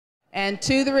and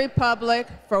to the republic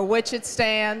for which it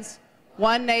stands,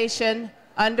 one nation,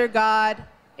 under God,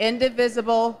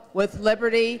 indivisible, with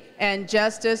liberty and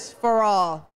justice for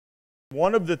all.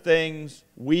 One of the things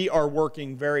we are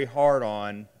working very hard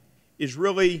on is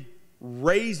really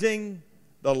raising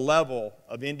the level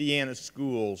of Indiana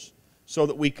schools so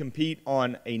that we compete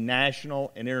on a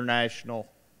national and international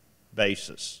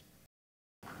basis.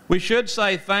 We should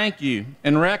say thank you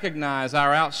and recognize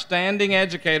our outstanding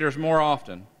educators more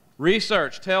often.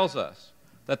 Research tells us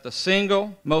that the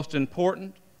single most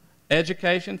important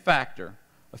education factor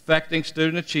affecting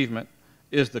student achievement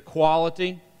is the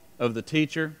quality of the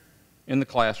teacher in the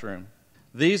classroom.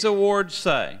 These awards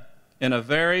say, in a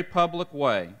very public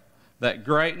way, that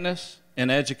greatness in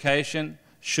education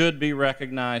should be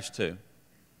recognized too.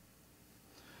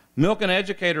 Milken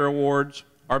Educator Awards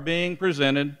are being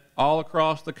presented all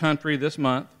across the country this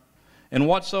month, and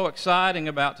what's so exciting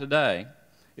about today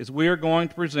is we are going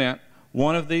to present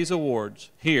one of these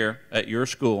awards here at your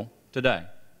school today.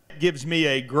 It gives me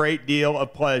a great deal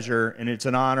of pleasure, and it's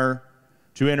an honor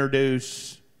to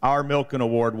introduce our Milken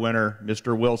Award winner,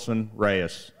 Mr. Wilson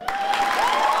Reyes. Wow.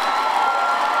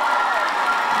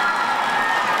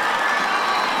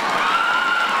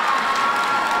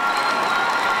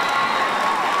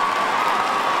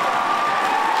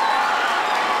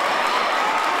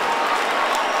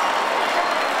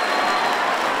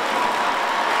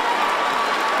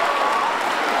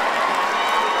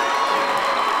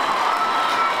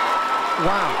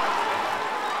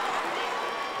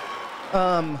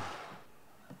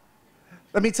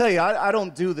 Let me tell you, I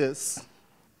don't do this.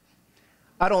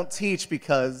 I don't teach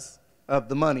because of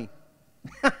the money.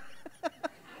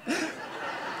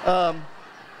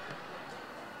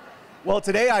 Well,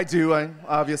 today I do,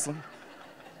 obviously.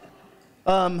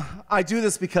 I do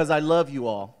this because I love you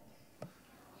all.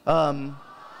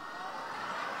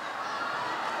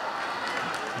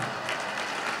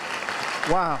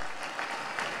 Wow.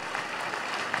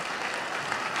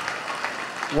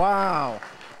 Wow.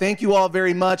 Thank you all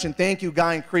very much, and thank you,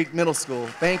 Guyan Creek Middle School.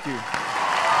 Thank you.